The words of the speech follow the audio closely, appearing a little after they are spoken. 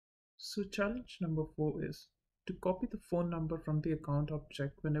So challenge number 4 is to copy the phone number from the account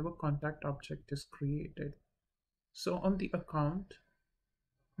object whenever contact object is created. So on the account,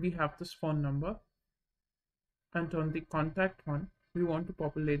 we have this phone number, and on the contact one, we want to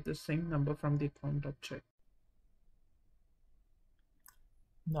populate the same number from the account object.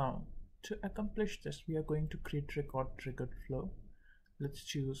 Now, to accomplish this, we are going to create record triggered flow. Let's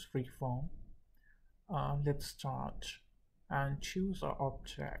choose freeform. Let's start and choose our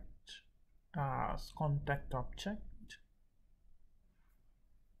object as contact object.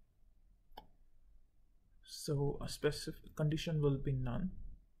 So a specific condition will be none.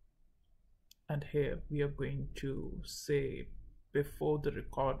 And here we are going to say before the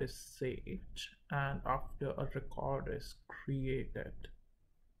record is saved and after a record is created.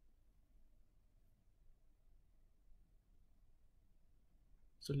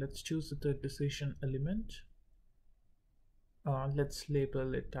 So let's choose the decision element. Let's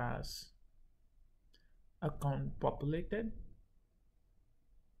label it as account populated.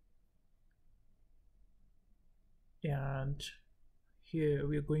 And here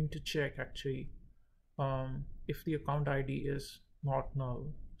we are going to check actually if the account ID is not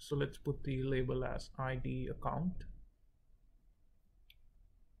null. So let's put the label as ID account.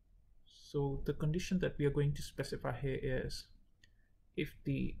 So the condition that we are going to specify here is if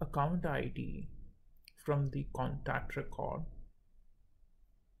the account ID from the contact record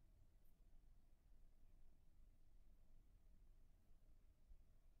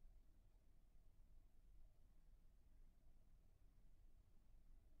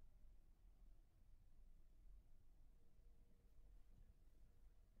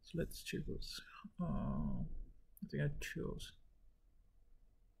so let's choose I think I chose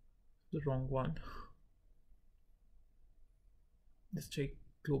the wrong one. Let's take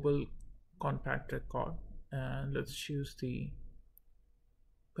global contact record and let's choose the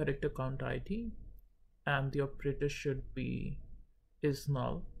correct account ID, and the operator should be is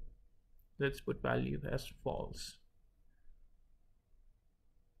null. Let's put value as false.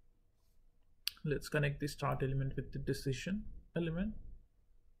 Let's connect the start element with the decision element.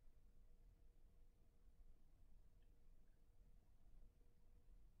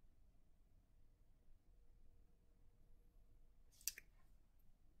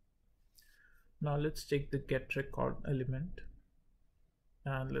 Now let's take the get record element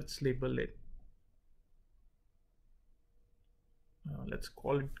and let's label it. Let's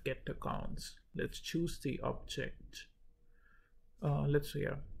call it get accounts. Let's choose the object. Let's say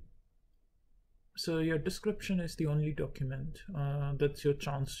so your description is the only document. That's your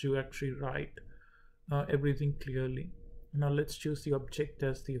chance to actually write everything clearly. Now let's choose the object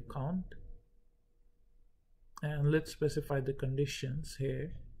as the account and let's specify the conditions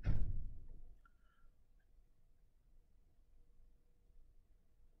here.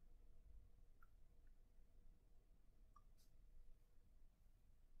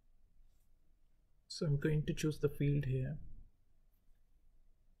 So I'm going to choose the field here.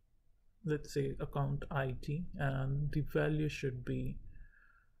 Let's say account ID, and the value should be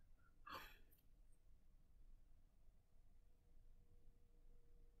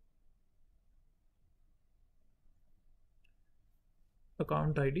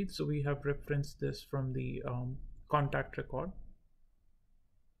account ID. So we have referenced this from the contact record.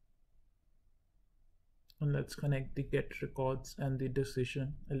 And let's connect the get records and the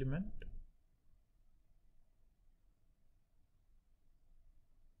decision element.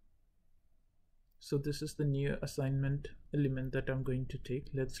 So this is the new assignment element that I'm going to take.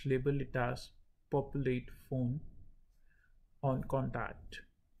 Let's label it as populate phone on contact.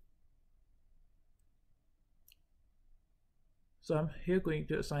 So I'm here going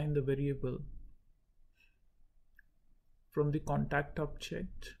to assign the variable from the contact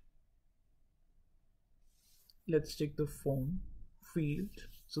object. Let's take the phone field.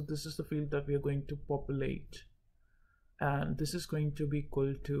 So this is the field that we are going to populate, and this is going to be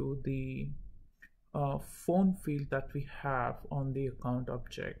equal to the phone field that we have on the account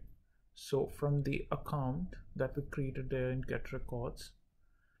object. So from the account that we created there in get records,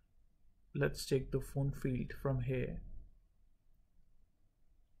 let's take the phone field from here.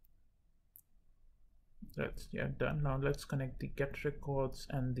 That's done. Now let's connect the get records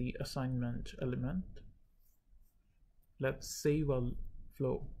and the assignment element. Let's save our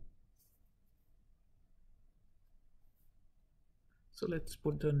flow. So let's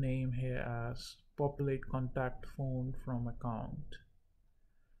put the name here as populate contact phone from account.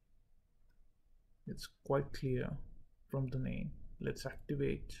 It's quite clear from the name. Let's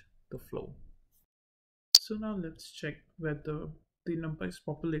activate the flow. So now let's check whether the number is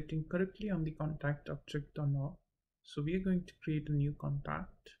populating correctly on the contact object or not. So we are going to create a new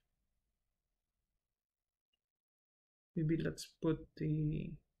contact. Maybe let's put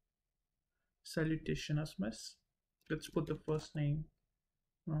the salutation as miss. Let's put the first name,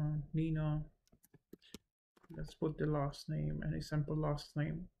 Nina. Let's put the last name, any simple last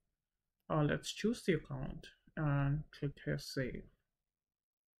name. Let's choose the account and click here save.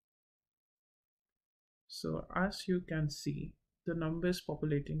 So as you can see, the number is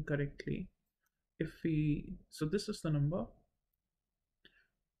populating correctly. So this is the number.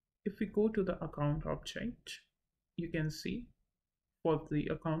 If we go to the account object, you can see for the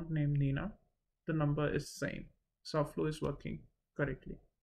account name Nina, the number is same. So our flow is working correctly.